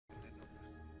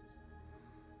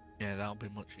Yeah, that'll be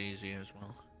much easier as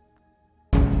well.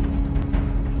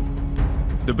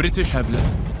 The British have left.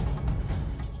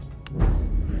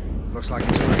 Looks like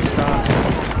it's already started.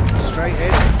 Straight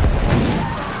in.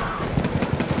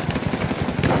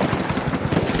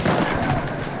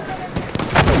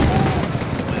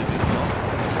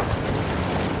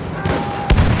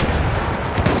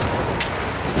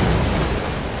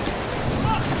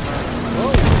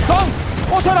 Tam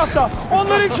o tarafta.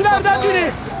 Onlarınkilerden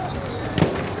biri.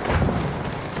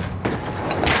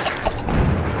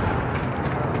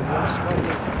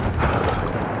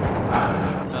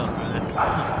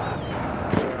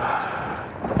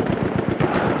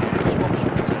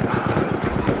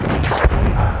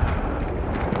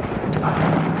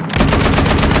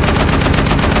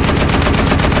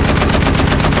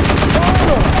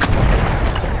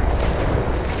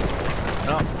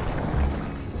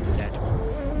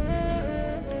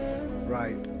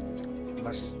 Right.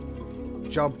 Let's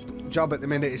job at the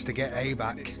minute is to get A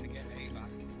back.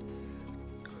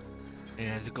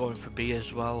 Yeah, they're going for B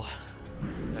as well.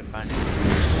 They're finding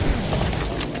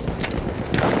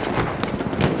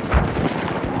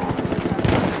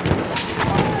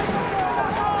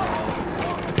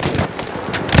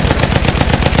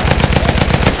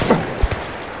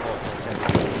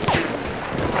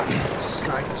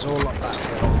Snipers all up that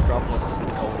hill. problem.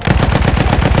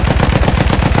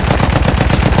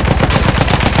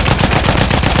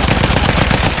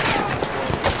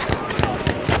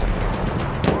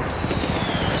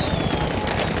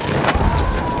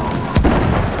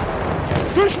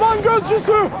 Düşman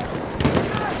gözcüsü.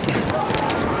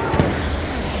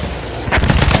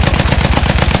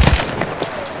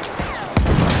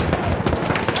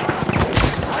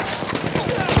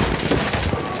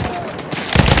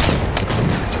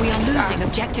 We are losing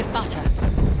objective butter.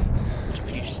 There's a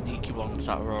few sneaky ones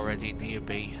that are already near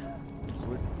B.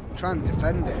 We're trying to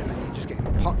defend it, and then you're just getting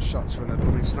pot shots from the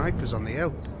blooming snipers on the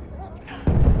hill.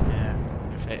 Yeah,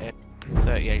 if it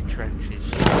 38 trenches.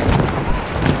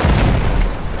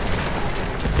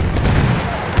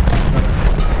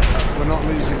 We're not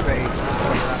losing B. I'll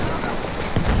tell you that right now.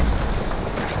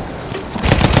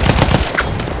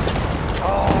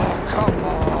 Oh, come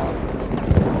on!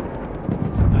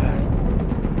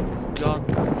 God.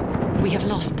 We have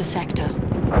lost the sector.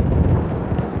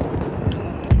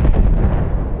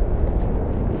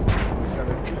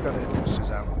 We've got it. This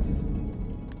is out.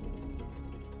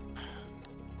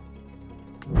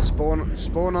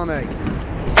 Spawn on A.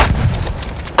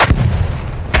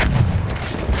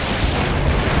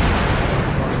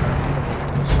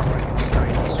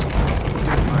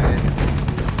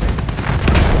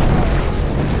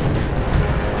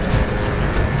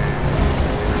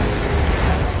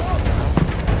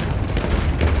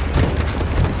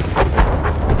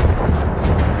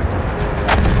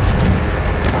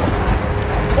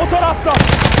 O tarafta.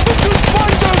 Bu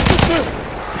düşman gözcüsü.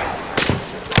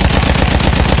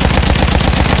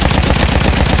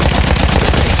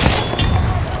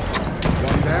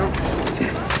 One down.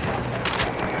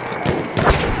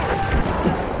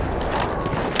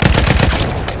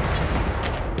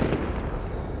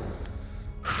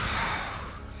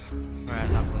 Right,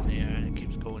 that one here, and it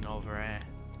keeps going over here.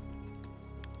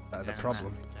 The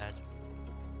problem. Dead.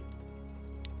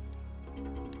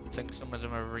 I think some of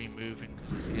them are removing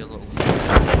because you see a little.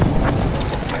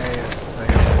 Yeah, they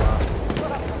all are.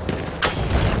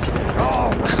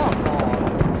 Oh, come on!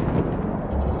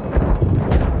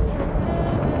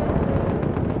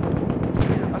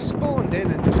 I spawned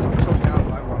in and just got took out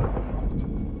by one of them.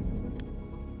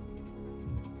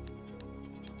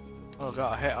 Oh,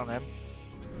 got a hit on him.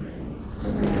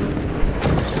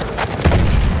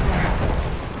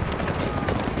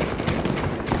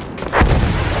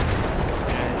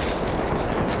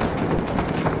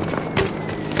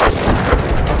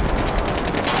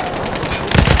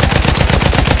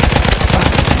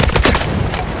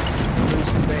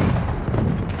 Losing B.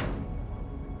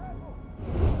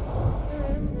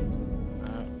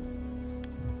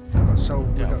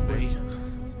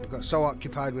 We got so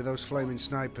occupied with those flaming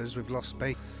snipers, we've lost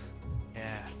B.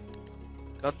 Yeah.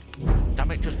 God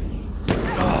damn it, just.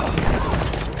 Oh.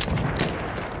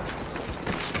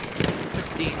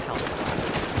 15 health.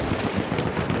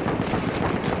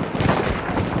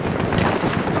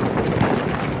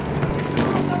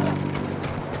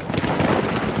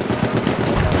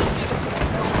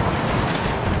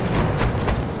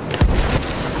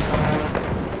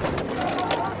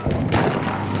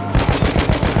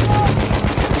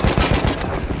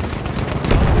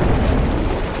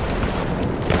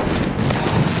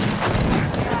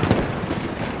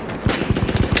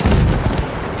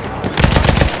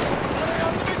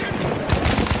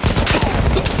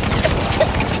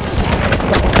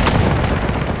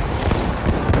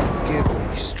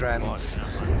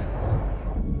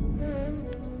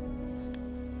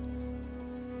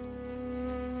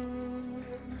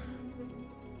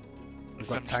 We've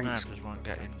got tanks. Snipers won't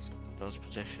get in those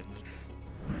positions.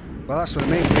 Well, that's what I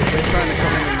mean. We're trying to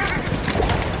come in and...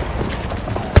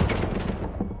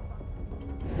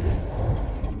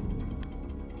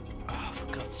 Oh, for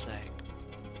God's sake.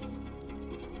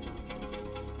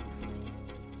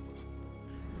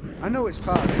 I know it's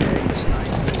part of the game, the sniper,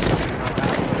 and something like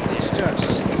that, but it's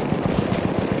just...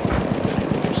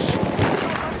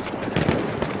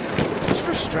 It's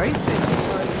frustrating. It's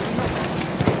like,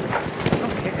 you're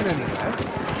not hitting anywhere.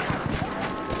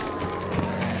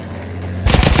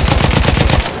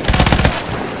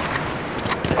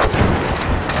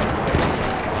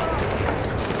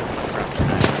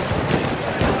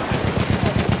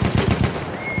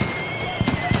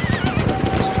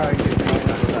 Let's try and get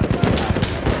that.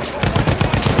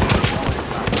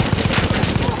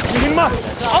 Mühimmat.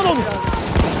 Al onu.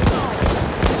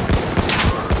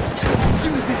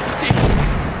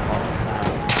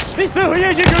 Bir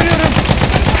sıhhiyeci görüyorum.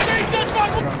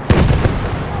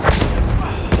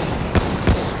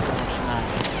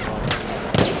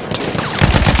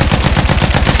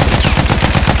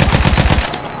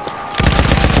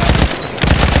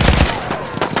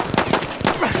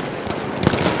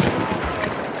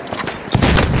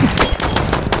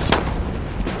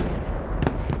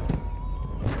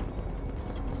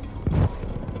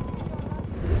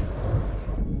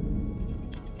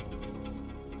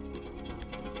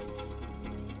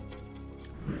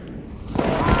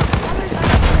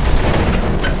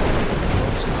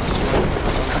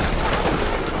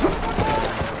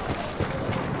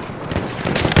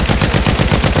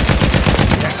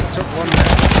 Yes, I took one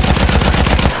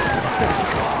there.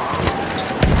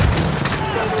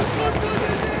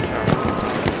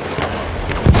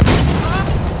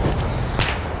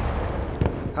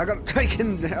 I got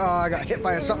taken. Oh, I got hit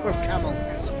by a Sopwith camel.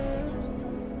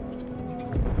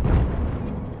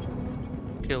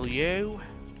 Kill you.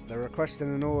 They're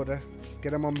requesting an order.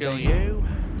 Get them on Kill B. you.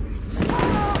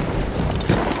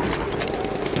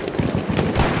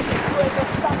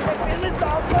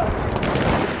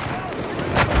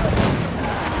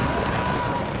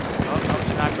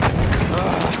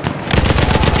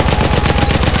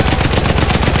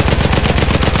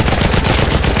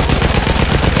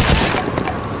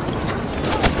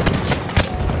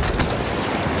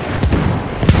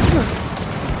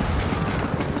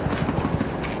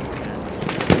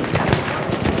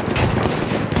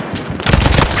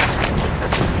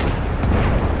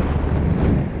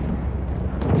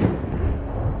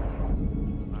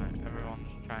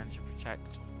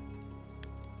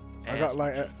 I got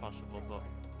like possible, but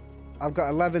I've got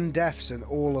 11 deaths and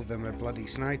all of them are bloody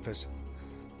snipers.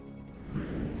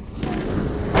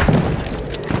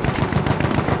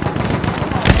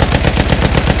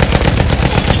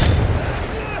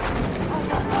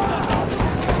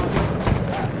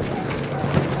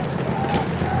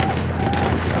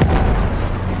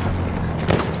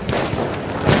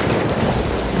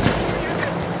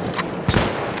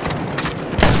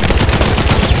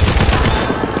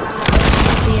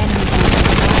 The enemy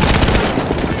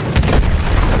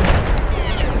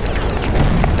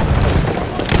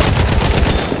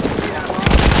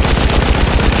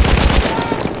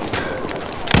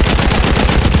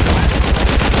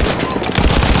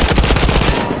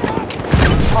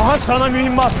Aha sana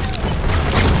mühimmat.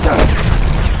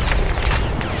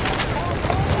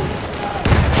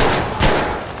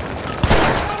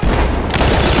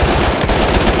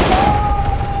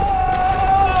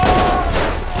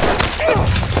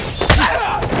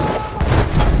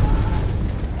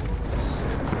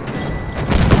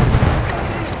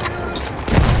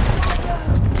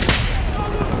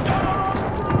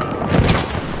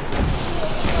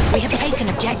 We have taken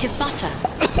objective butter.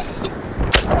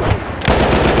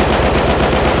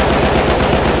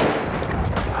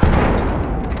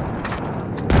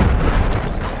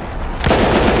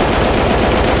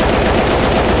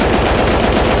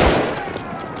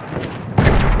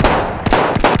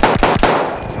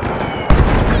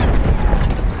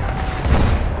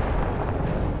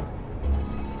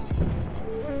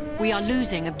 We are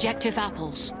losing objective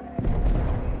apples.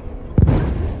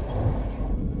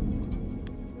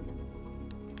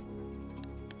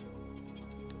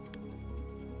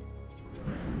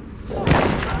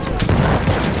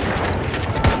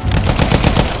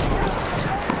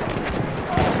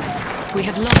 We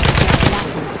have lost objective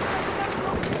apples.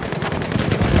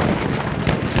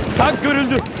 Tank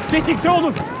görüldü. Tetikte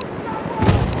olun.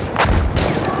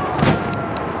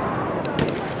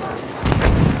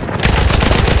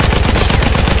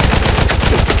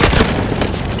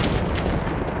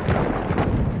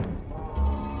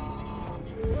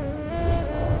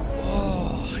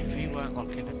 oh, if he weren't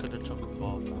looking, I could have took them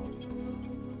both.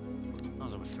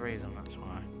 three of them, that's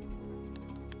why.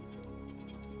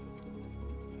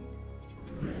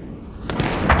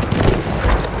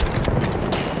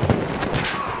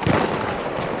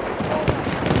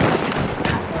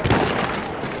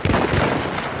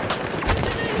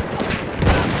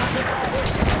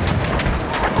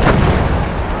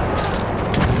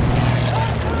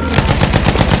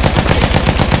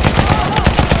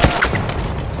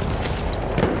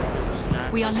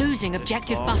 We are losing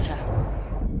objective butter.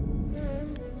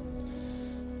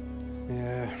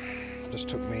 Yeah, just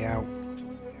took me out.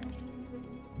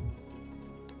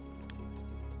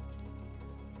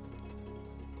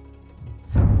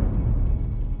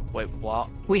 Wait, what?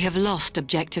 We have lost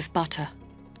objective butter.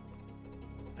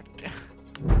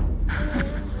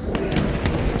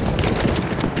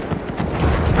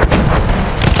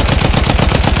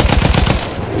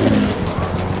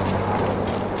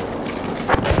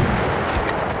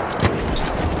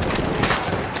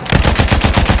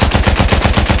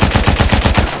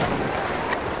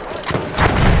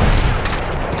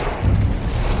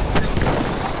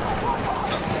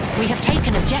 We have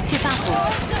taken objective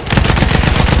apples.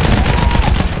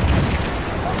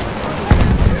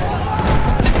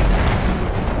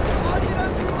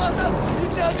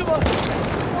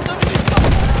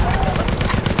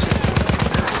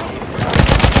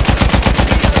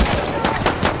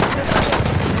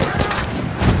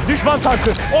 Düşman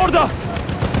tankı orada.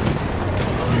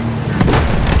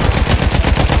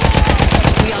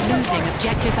 We are losing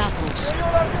objective apples.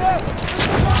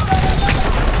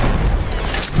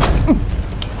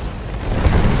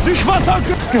 Düşman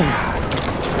tankı.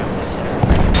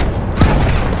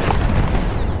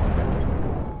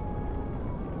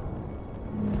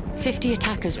 Fifty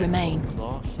attackers remain.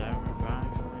 Close, there, right.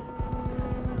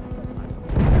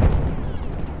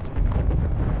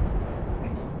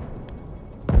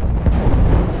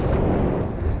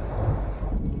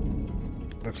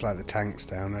 Looks like the tank's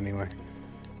down anyway.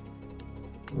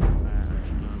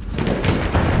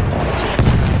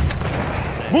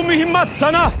 Bu mühimmat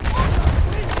sana.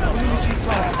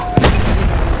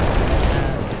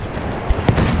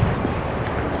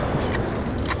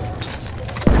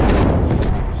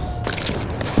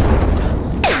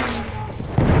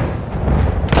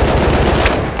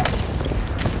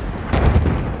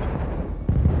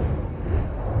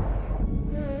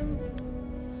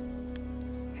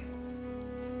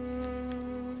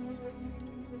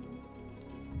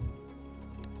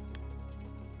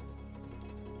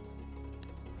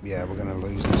 Yeah, we're gonna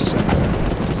lose this sector.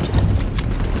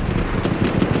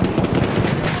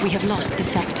 We have lost the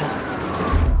sector.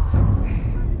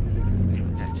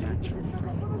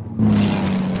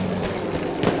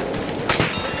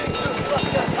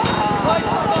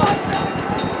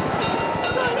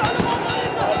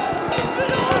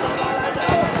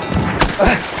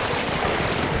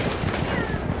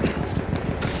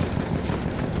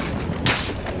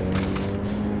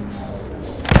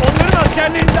 Onların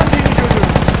askerlerinden birini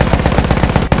görüyorum.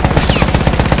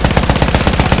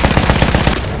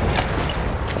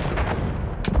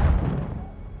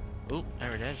 Oh,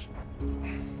 there it is.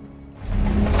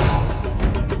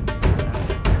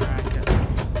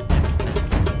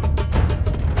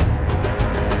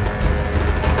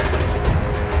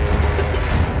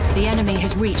 The enemy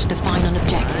has reached the final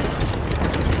objective.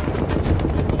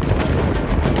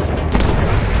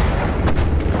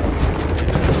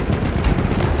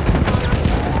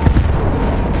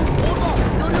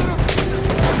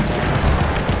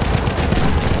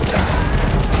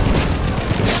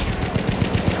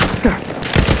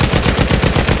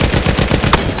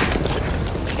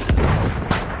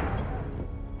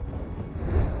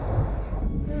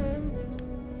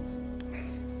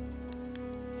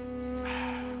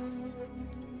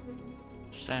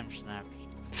 Same snaps.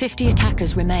 50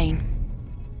 attackers remain.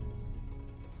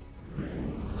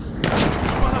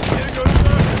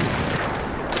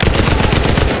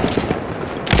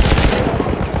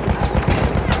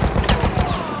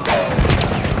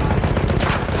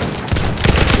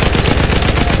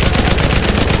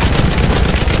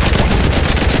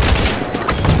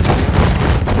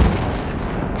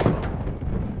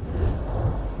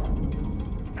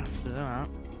 After that,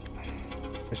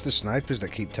 It's the snipers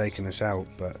that keep taking us out,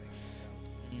 but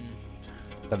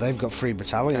they've got 3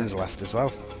 battalions left as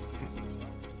well.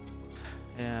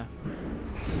 yeah.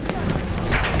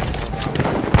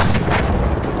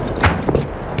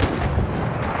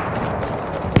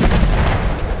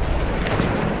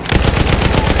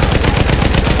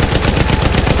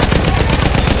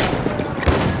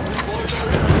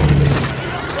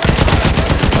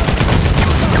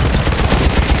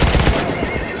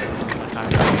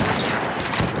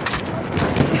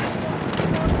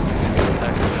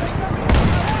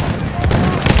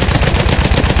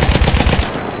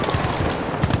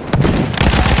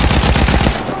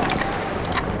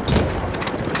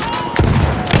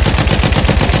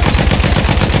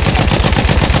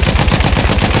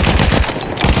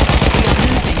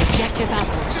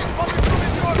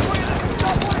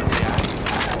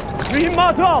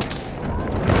 Mühimmatı al.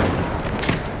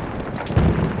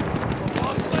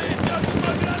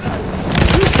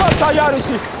 Düşman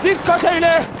tayyaresi. Dikkat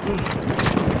eyle.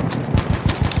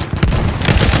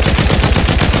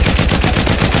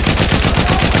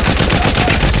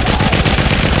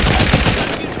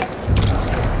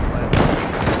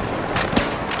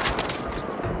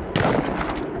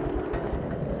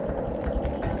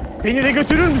 Beni de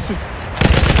götürür müsün?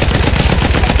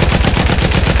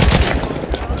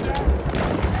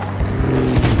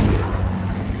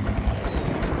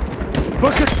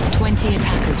 Bakın. 20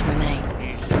 attackers remain.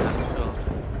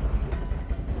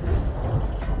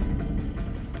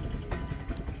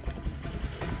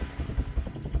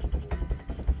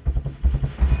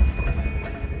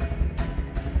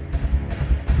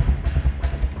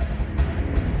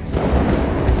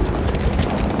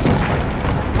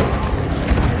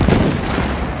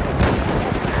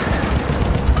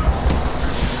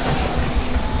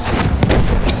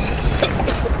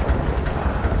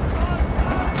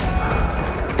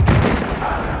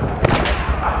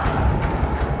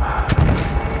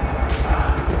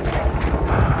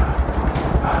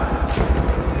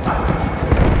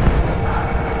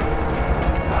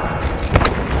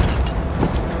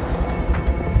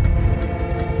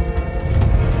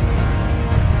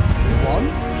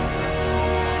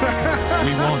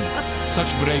 We won.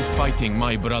 Such brave fighting,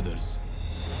 my brothers.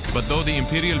 But though the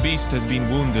Imperial Beast has been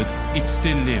wounded, it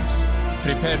still lives.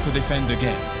 Prepare to defend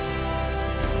again.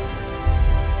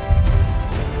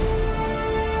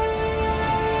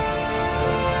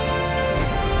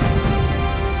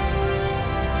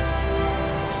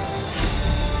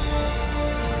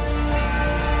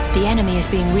 The enemy is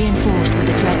being reinforced with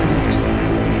a dreadnought.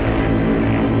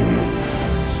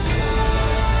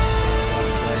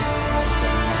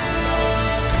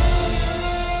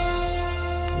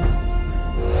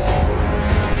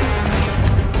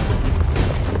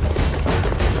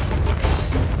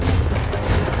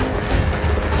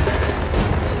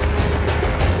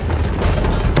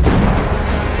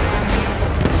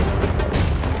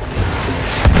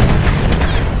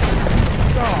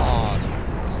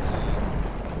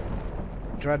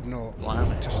 Dreadnought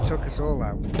Blimey. just took us all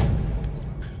out.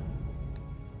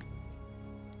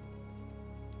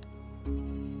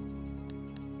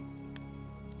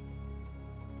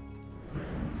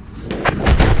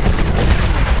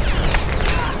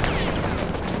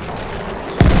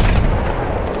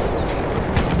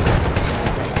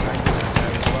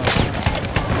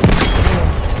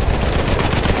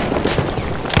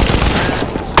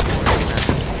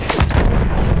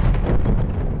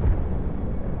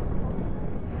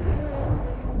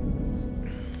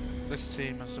 This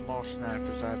team has the most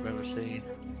snipers I've ever seen.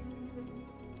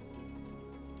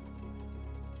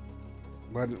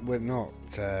 We're not.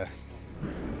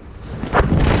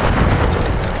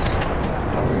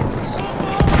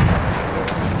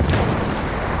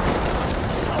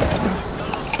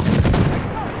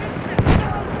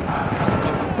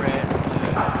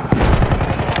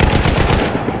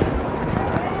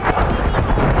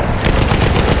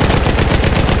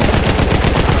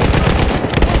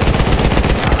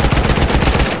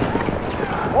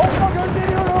 Bomba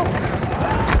gönderiyorum.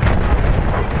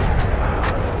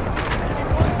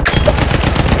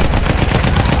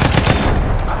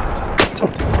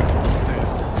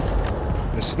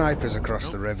 The snipers across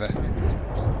the river.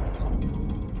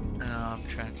 No, I'm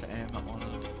trying to aim at one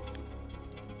of them.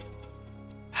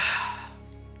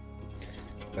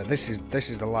 But this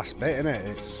is the last bit, isn't it?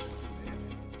 It's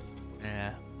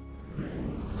Yeah.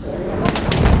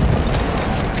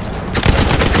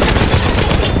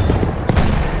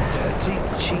 dirty,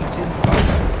 cheating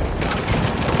bugger.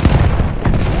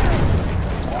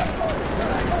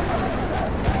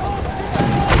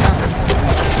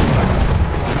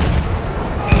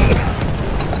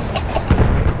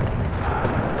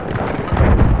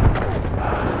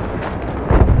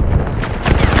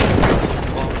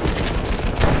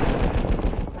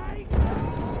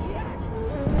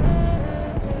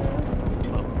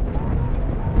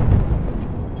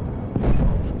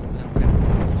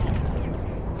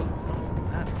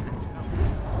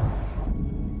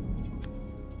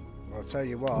 I'll tell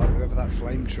you what, whoever that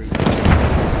flame trooper is,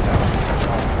 down to the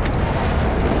top.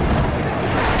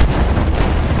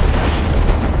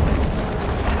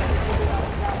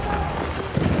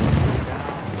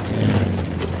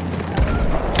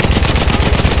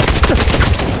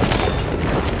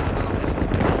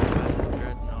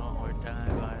 Dreadnought or die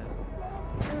by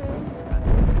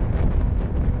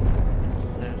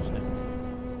there's it.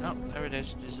 Oh, there it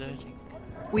is, deserting.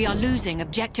 We are losing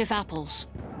objective apples.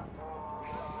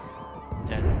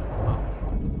 Dead. Oh.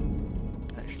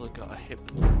 Actually got a hit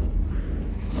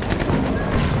with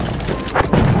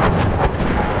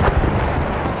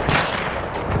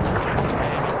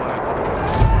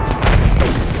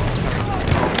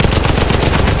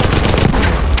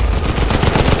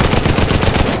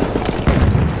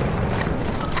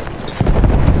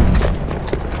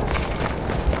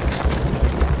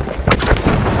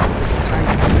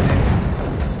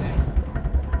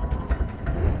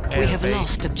We have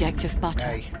lost objective butter.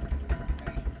 A.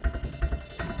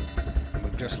 And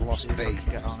we've just lost B.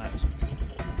 Get on it.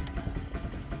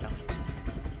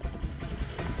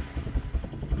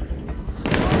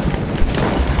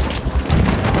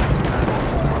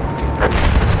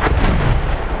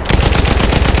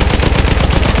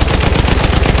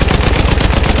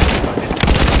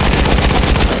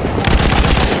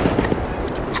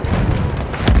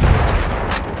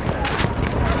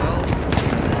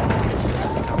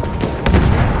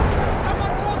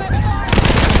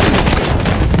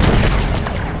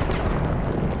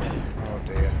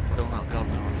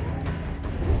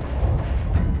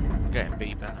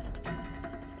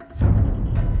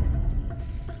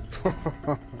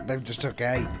 They've just took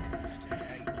A.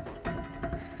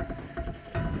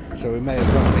 So we may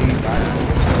have got B back, but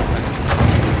we're still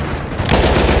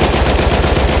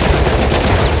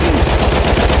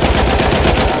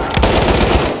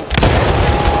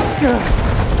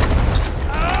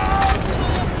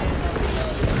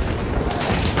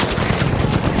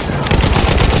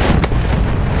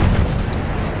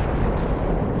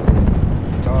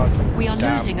God, We are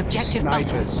losing objective butter.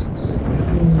 snipers.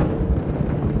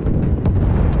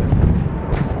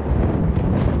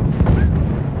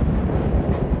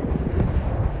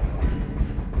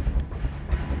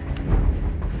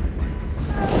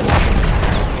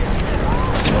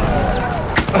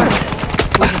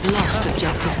 Lost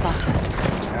objective butter.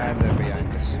 And they're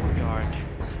behind us.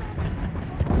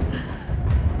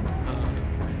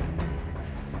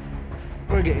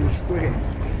 We're getting.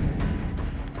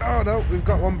 Oh no, we've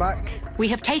got one back. We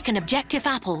have taken objective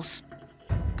apples.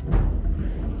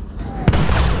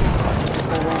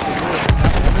 Still one to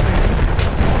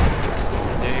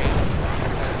do.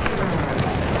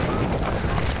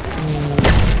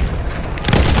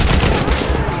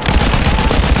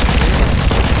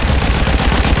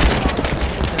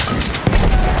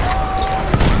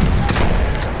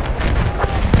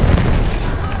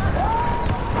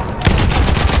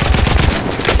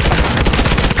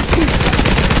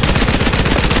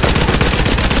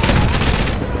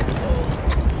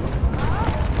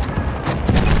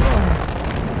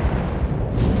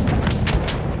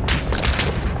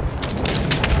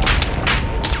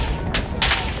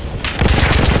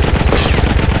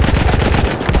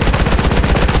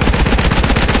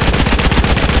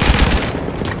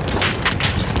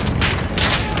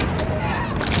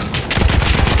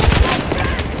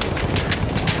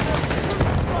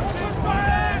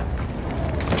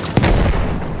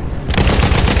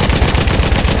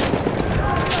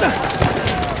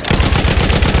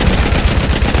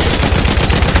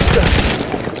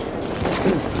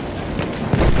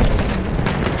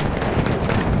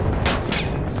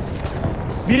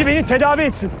 Biri beni tedavi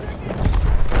etsin.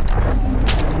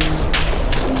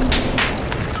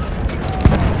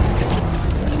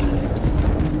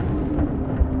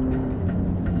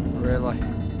 Really?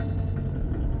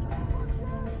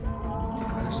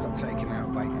 I just got taken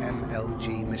out by MLG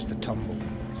Mr. Tumble.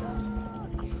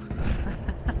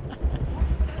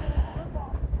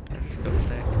 Still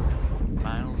sick.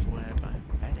 Miles away by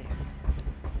medic.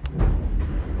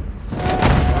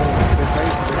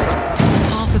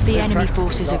 Half of the enemy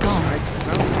forces are gone.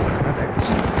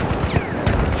 Medics.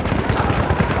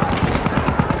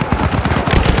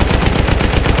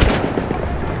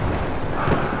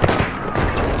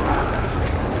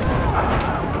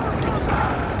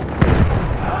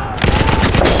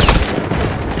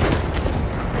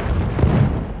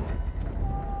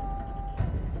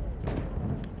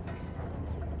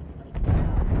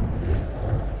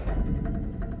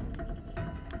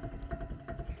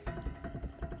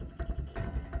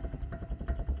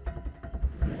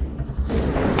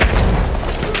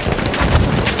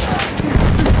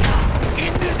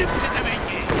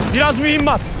 Biraz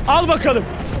mühimmat. Al bakalım.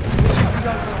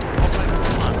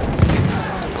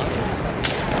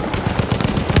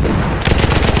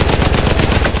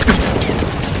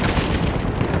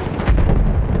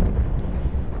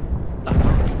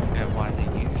 Why they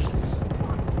use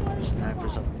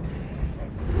snipers at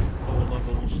all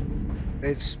levels.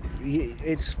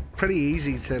 It's pretty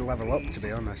easy to level up, to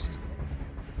be honest.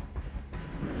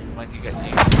 When you get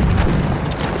new.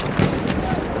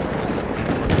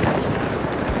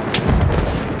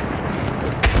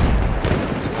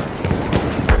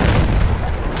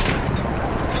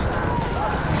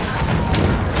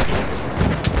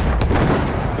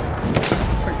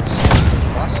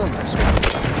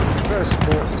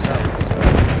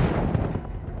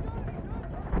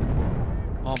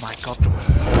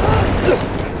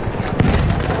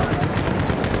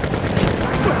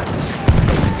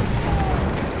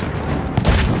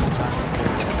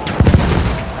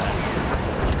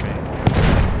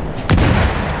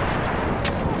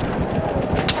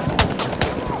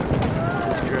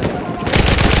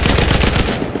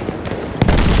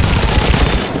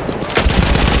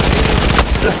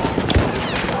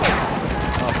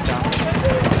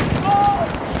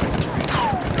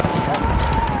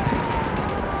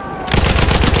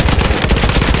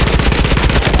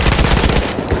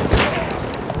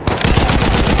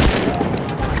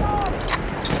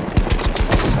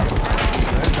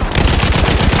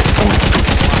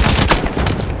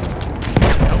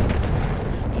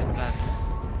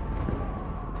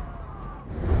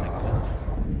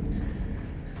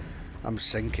 who's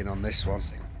sinking on this one.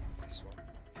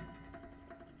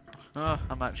 Oh,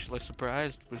 I'm actually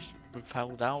surprised we've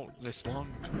held out this long.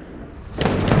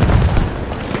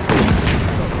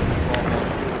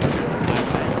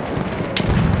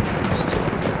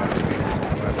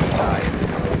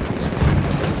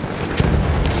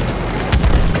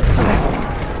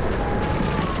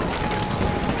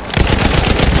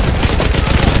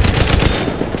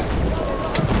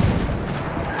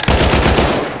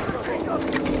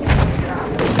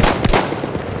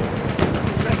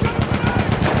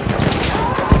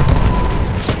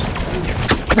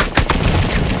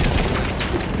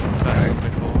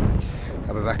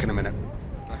 I'll be back in a minute.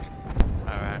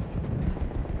 Alright.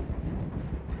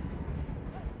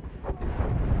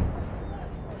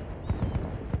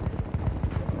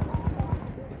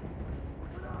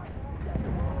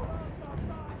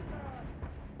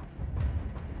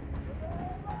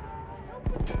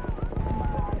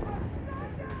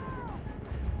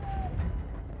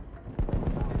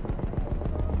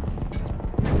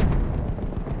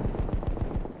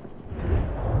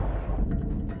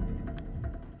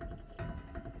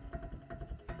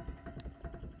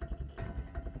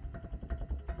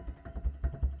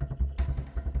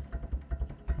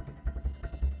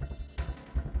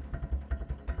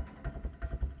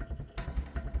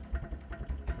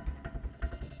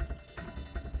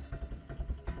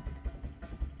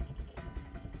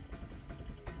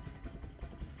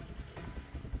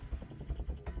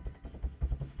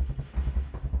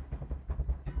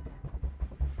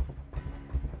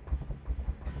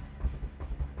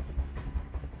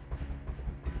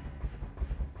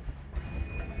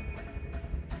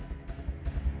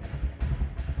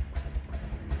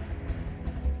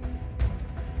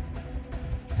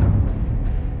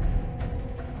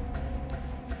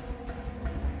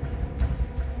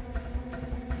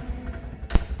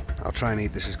 I'll try and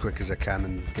eat this as quick as I can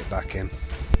and get back in.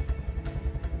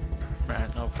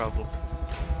 Right, no problem.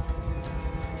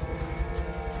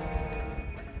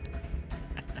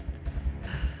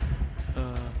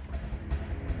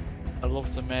 I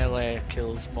love the melee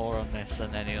kills more on this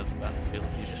than any other battlefield.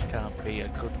 You just can't be a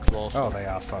good close. Oh, they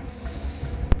are fun.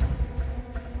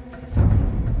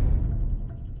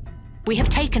 We have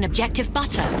taken objective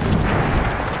butter.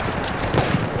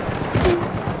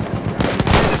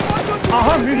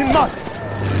 Aha, mühimmat.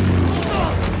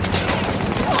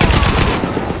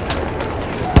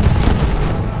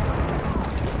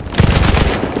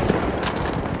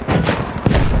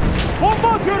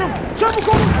 Bomba atıyorum. Çabuk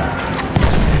olun.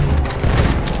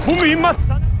 Bu mühimmat.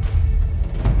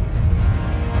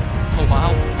 Oh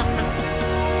wow.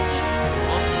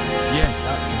 Yes,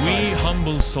 we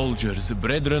humble soldiers,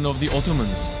 brethren of the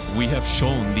Ottomans, we have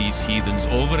shown these heathens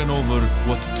over and over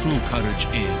what true courage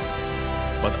is.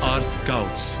 But our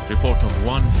scouts report of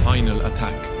one final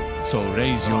attack, so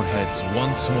raise your heads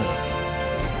once more.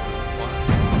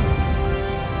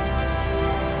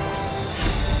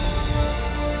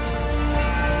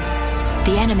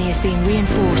 The enemy is being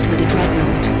reinforced with a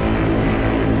dreadnought.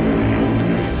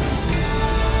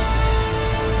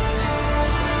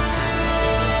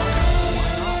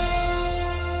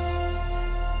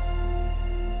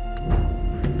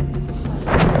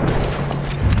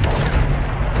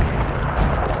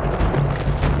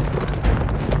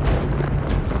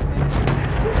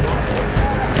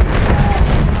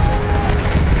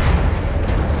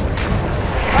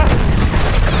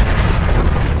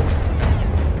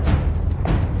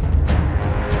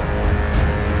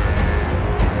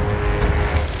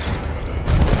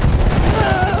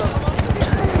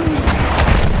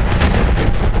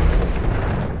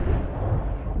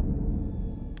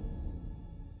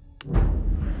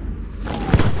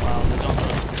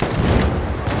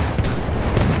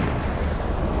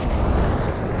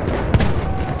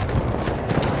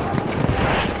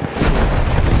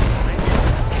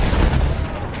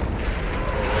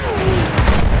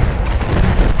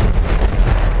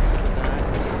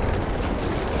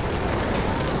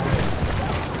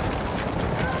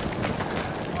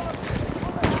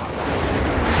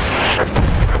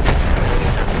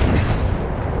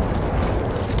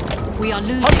 We are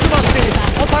losing.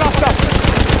 O tarafta.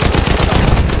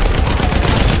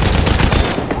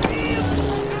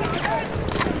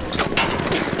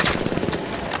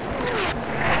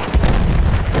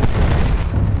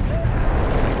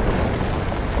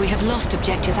 We have lost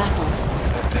objective apples.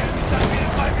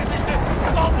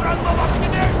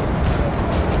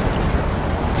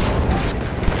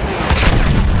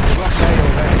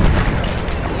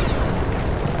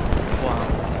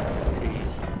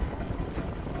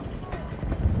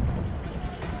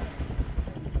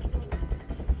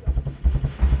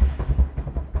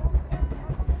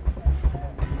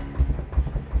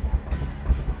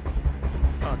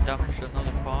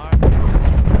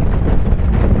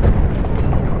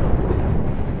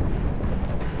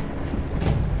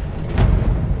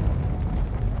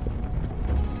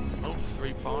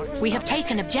 have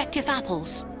taken objective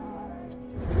apples.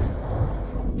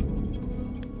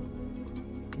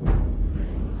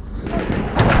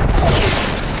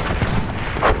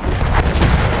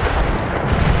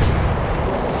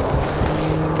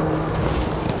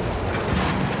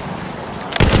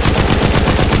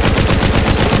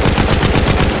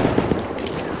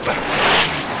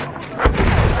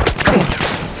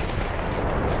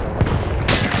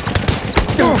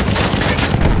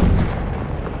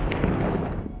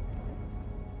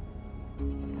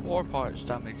 War parts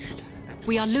damaged.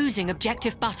 We are losing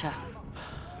objective butter.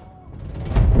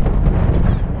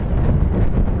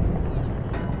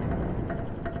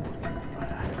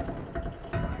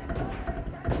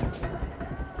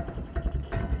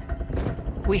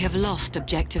 We have lost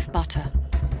objective butter.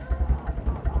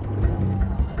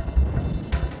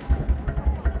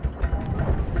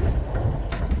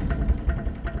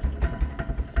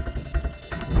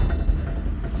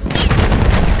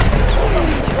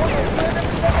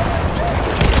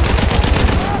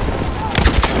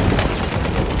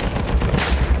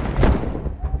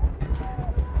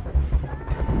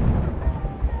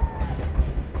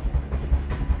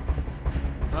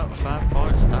 Oh, 5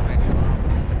 points damage.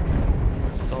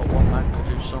 I thought one man could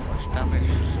do so much damage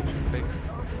to such a big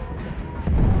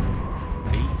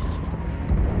beast.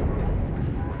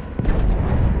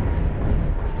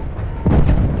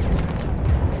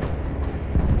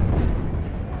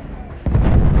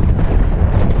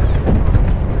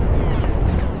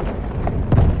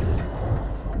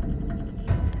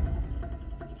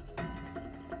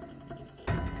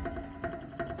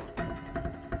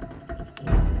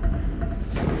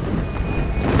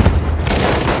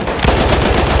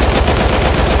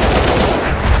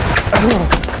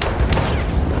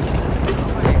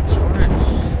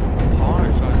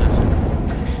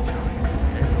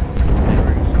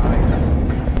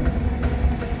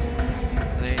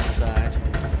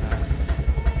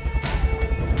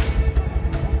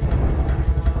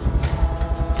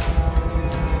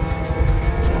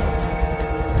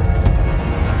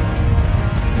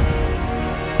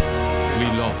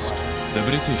 The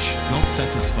British, not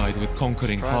satisfied with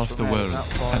conquering half the world,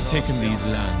 have taken these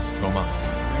lands from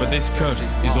us. But this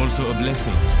curse is also a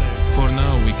blessing, for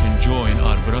now we can join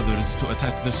our brothers to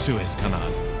attack the Suez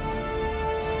Canal.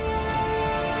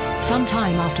 Some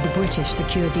time after the British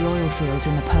secured the oil fields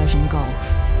in the Persian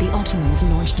Gulf, the Ottomans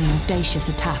launched an audacious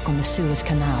attack on the Suez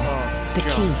Canal, the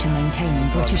key to maintaining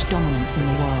British dominance in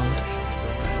the world.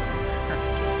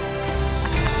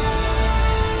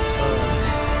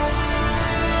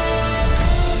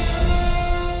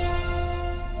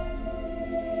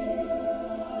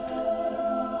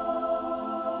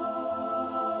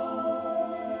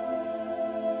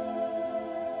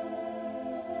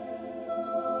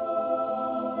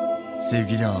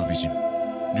 Sevgili abicim,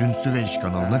 dün Süveyş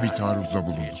kanalına bir taarruzda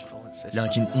bulunduk.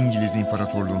 Lakin İngiliz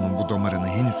İmparatorluğu'nun bu damarını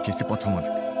henüz kesip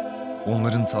atamadık.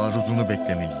 Onların taarruzunu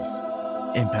beklemeliyiz.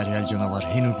 Emperyal canavar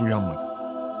henüz uyanmadı.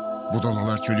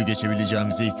 Budalalar çölü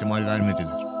geçebileceğimize ihtimal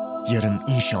vermediler. Yarın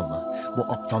inşallah bu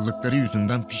aptallıkları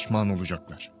yüzünden pişman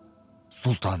olacaklar.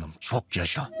 Sultanım çok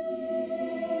yaşa.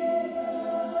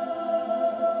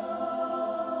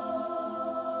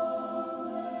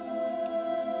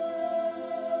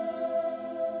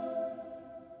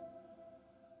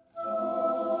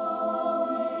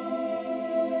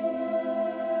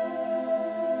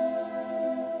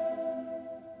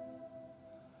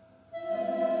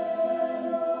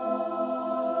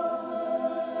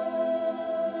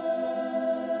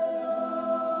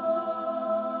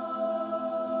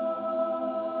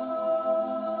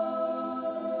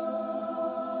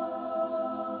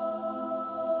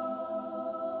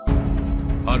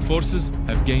 Our forces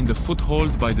have gained a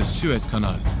foothold by the Suez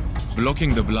Canal,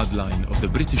 blocking the bloodline of the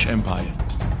British Empire.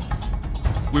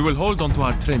 We will hold onto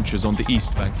our trenches on the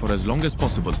east bank for as long as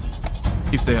possible.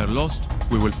 If they are lost,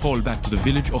 we will fall back to the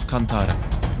village of Kantara.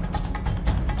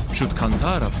 Should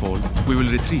Kantara fall, we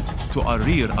will retreat to our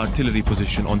rear artillery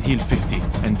position on Hill 50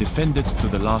 and defend it to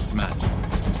the last man.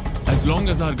 As long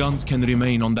as our guns can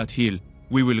remain on that hill,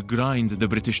 we will grind the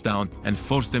British down and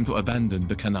force them to abandon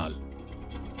the canal.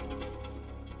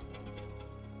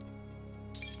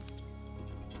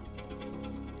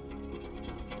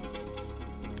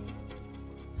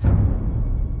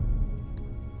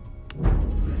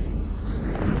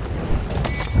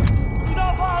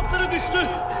 Düştü.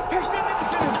 Peşlerine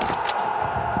düşelim.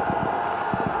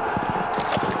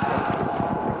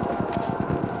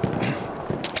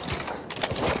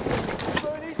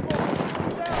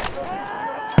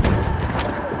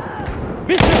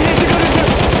 Bir seviyeci görüldü.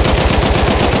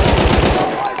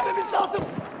 Dava etmemiz lazım.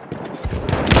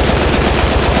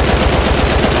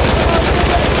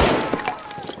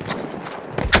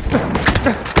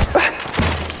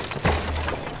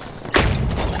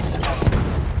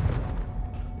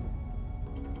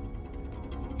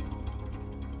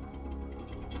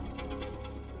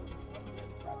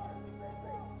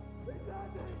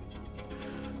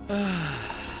 Great.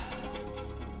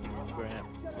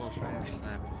 Close range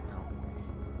snipers now.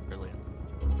 Brilliant.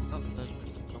 Oh, there's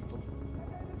Mr. Tumble.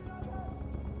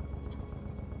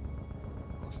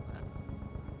 Close sniper.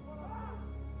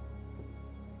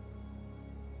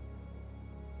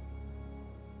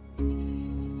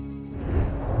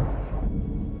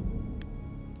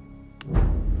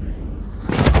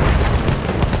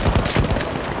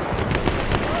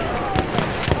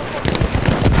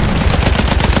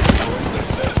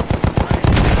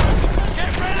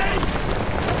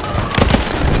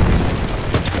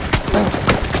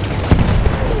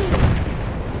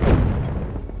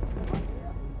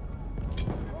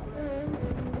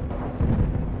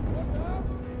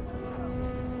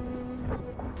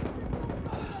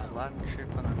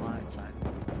 Ship on a light side.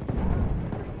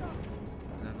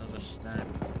 And another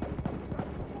sniper.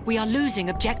 We are losing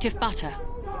objective butter.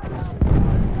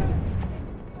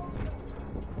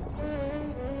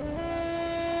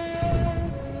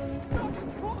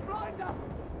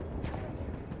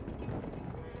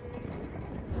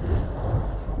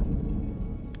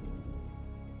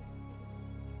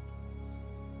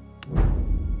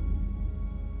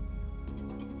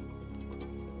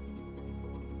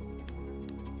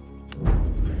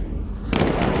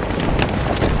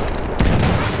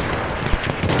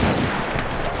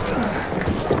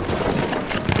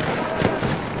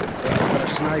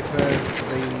 Sniper to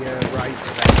the right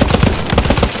there.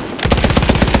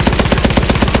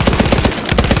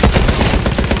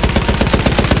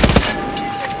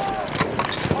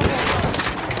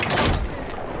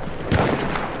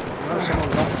 No,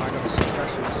 someone got I got a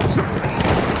suppression system.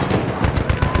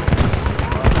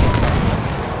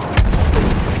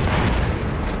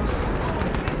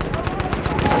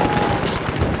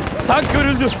 Tank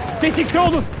görüldü. Tetikte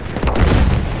olun.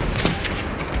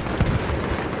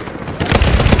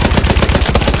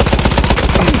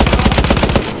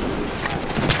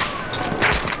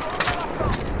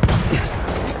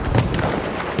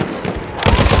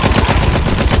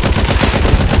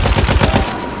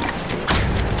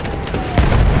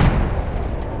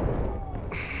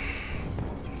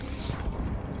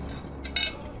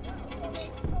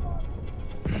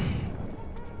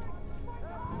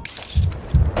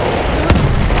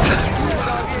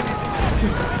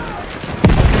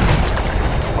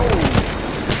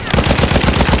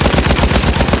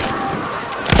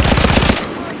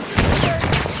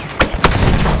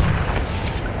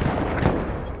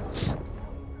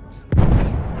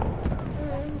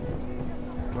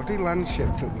 Bloody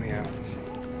landship took me out.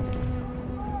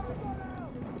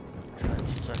 Trying to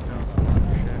check out that one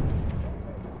ship.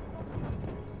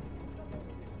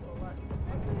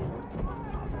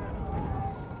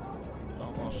 It's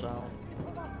almost out.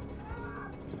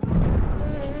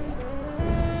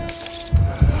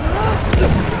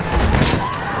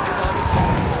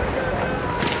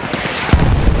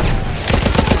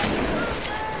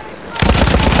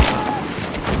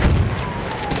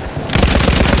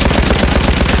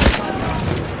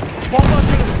 Bomba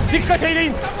atıyor. Dikkat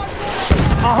eyleyin.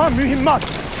 Aha mühimmat.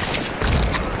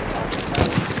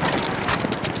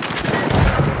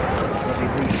 Bloody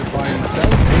resupplying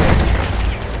myself here.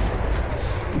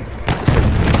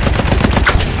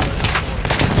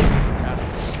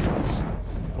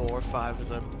 4 or 5 of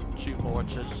them, 2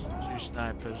 mortars, 2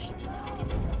 snipers,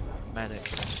 medic.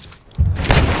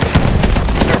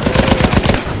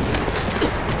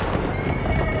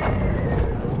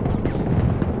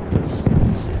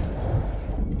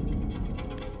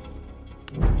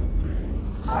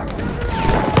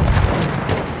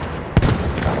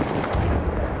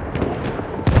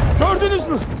 Gördünüz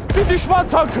mü? Bir düşman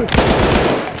tankı.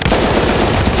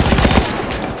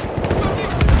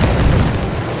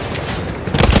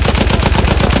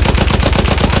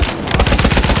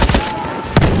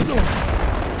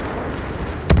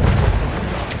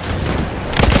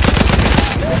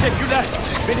 Teşekkürler.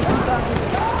 Beni kurtardın.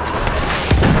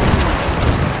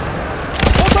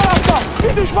 O tarafta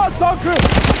bir düşman tankı.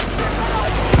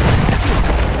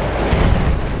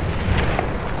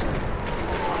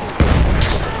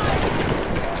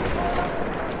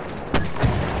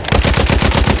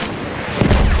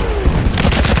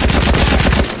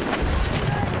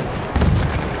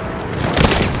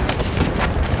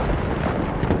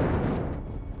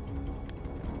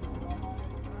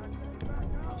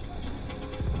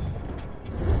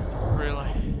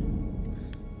 Really?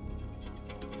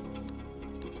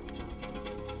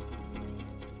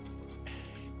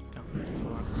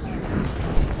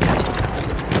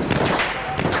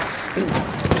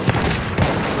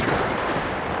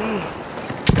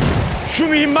 Şu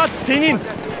mühimmat senin.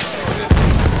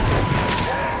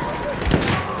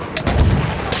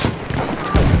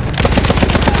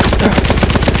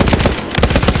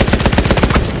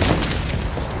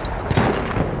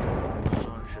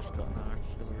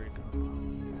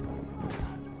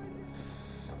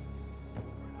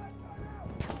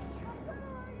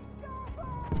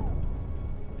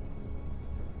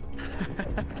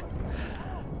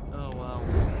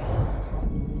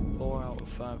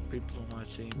 5 people on my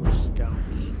team were scouts.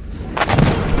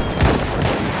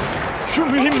 Şu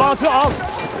mühimmatı al.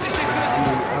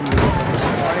 I'm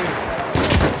supplying.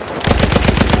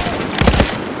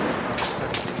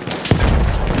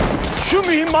 Şu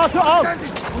mühimmatı al.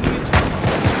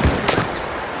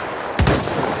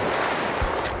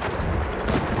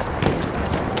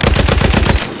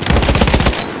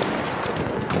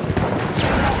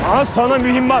 Al sana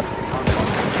mühimmat.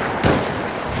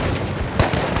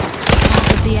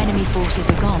 Half of the enemy forces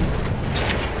are gone.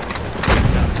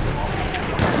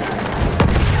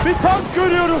 Bir tank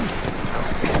görüyorum.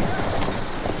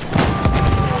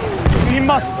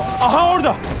 Mühimmat. Aha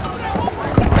orada.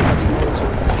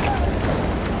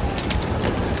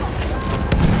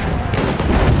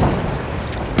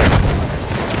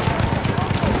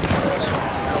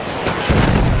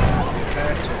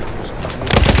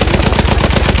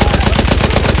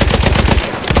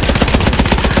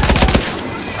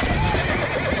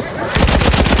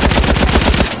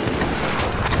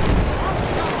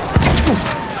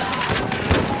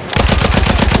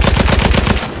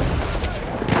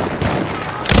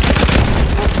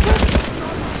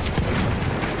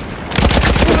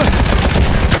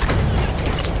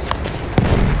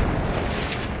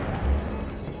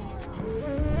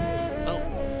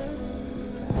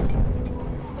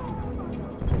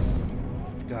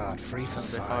 God, 3 for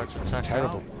They're hard 5. to attack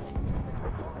Terrible. out.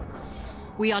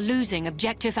 We are losing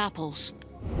objective apples.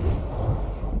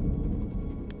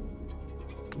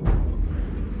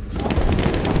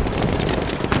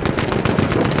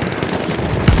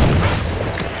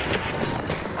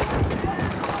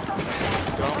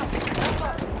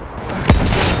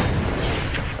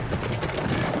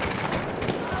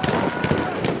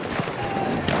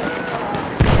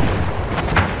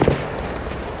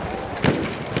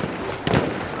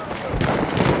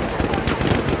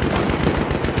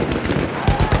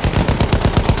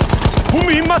 Bu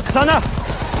mühimmat sana.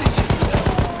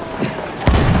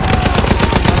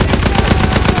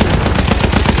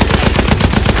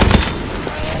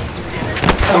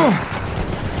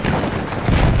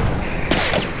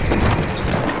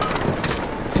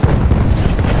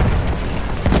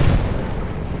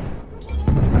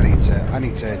 I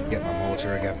need to get my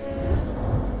mortar again.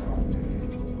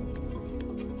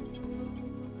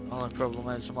 Only problem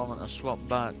is the moment I swap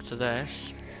back to this.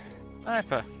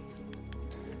 Sniper.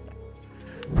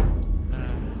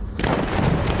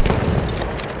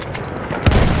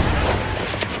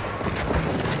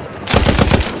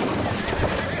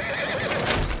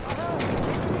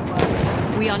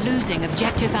 We are losing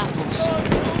objective apples.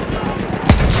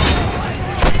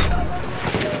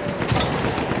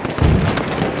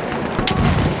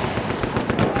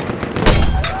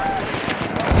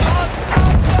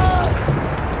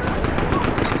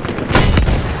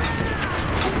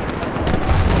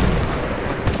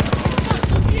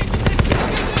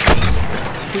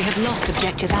 We have lost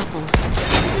objective apples.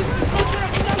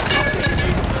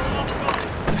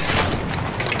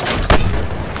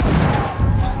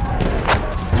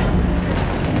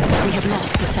 We have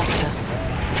lost the sector.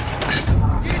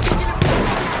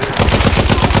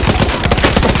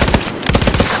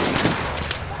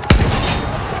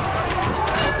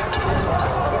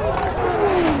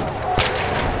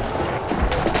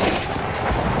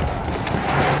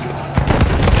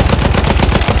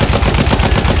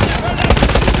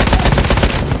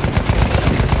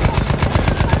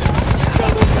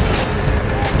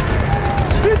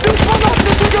 Bir düşman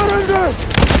atlısı görüldü.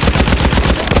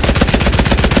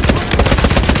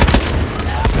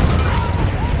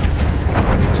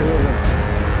 Two of them.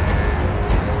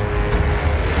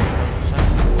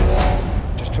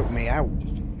 Just took me out.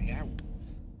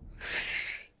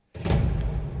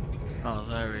 Oh,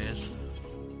 there he is.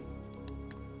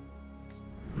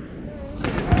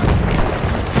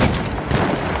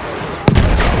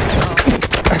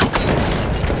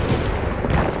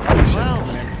 Well.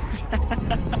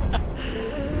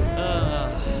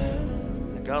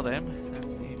 I got him.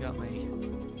 He got me.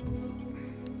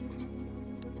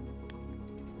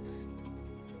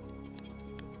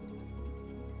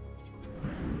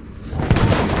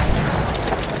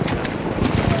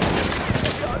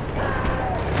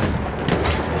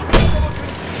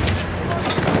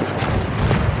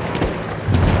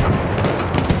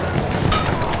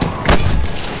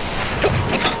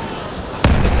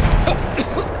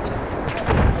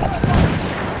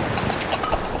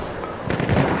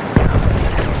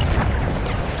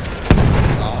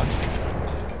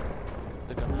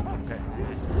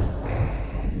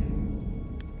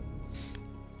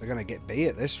 They're gonna get B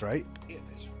at this rate.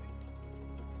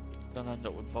 Gonna end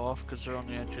up with both because they're on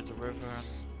the edge of the river.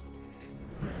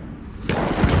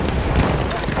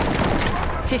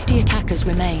 And 50 attackers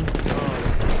remain.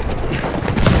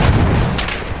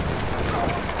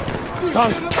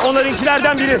 Tank,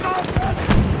 onlarınkilerden biri.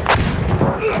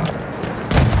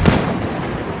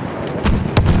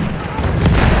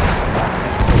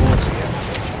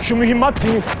 Şu mühimmat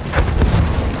senin.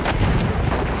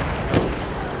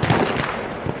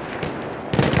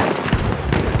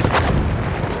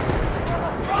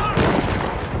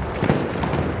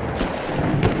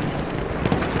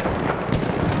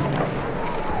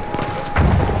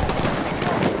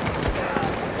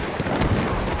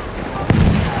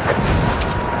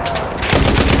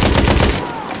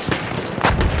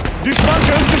 Düşman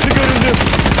gözcüsü görüldü.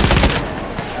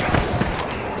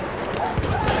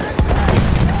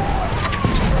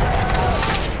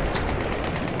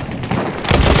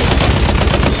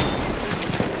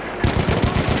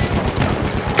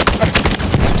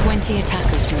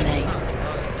 Attackers remain.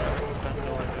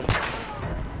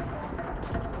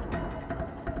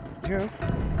 Yeah.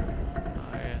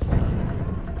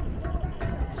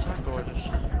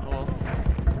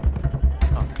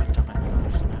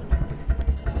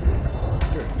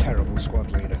 You're a terrible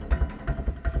squad leader.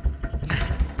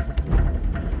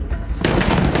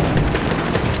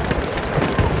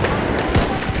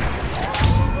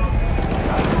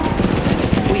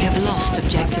 We have lost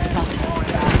objective butter.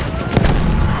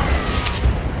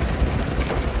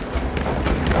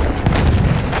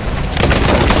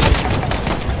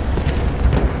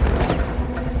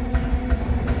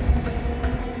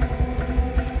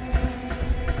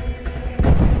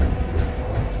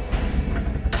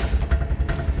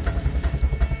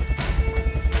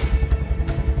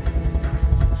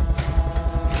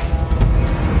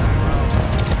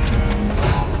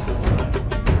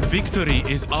 Victory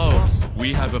is ours.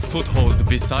 We have a foothold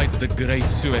beside the Great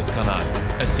Suez Canal,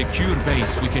 a secure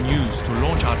base we can use to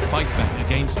launch our fight back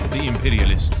against the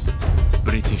imperialists.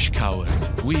 British cowards,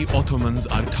 we Ottomans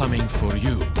are coming for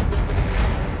you.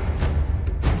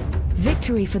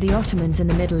 Victory for the Ottomans in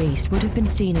the Middle East would have been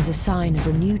seen as a sign of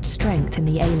renewed strength in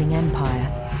the ailing empire.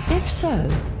 If so,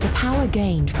 the power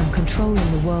gained from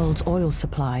controlling the world's oil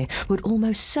supply would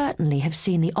almost certainly have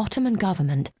seen the Ottoman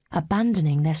government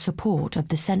abandoning their support of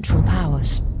the Central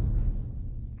Powers.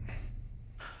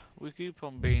 We keep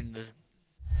on being the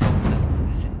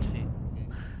dominant team.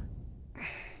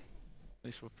 At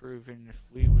least we're proving if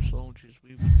we were soldiers,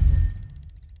 we would win.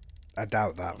 I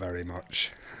doubt that very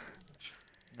much.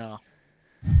 No.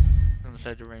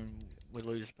 Considering we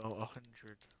lose about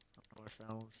 100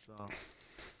 ourselves, so...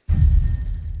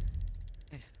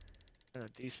 a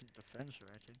decent defense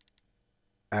rating.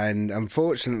 And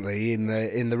unfortunately, in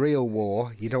the real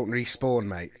war, you don't respawn,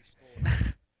 mate.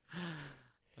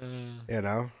 You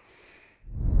know.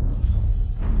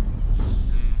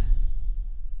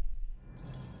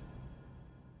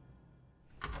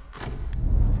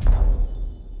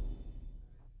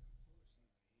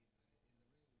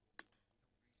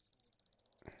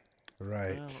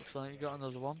 Right. Yeah, looks like you got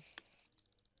another one.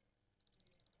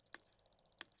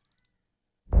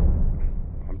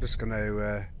 I'm just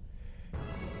gonna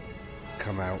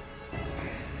come out.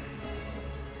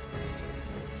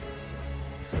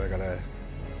 So I gotta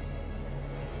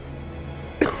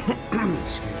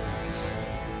excuse me.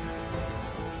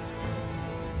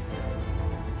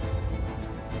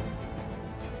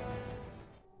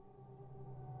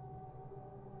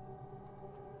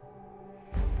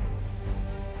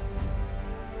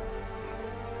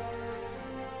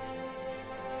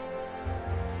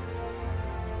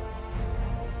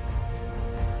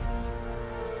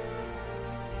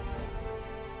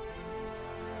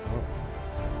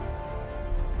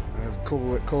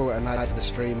 Call it a night for the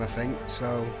stream, I think.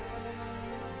 So,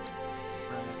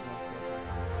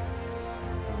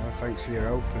 thanks for your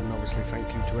help, and obviously thank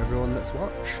you to everyone that's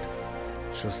watched.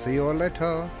 Shall see you all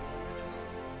later.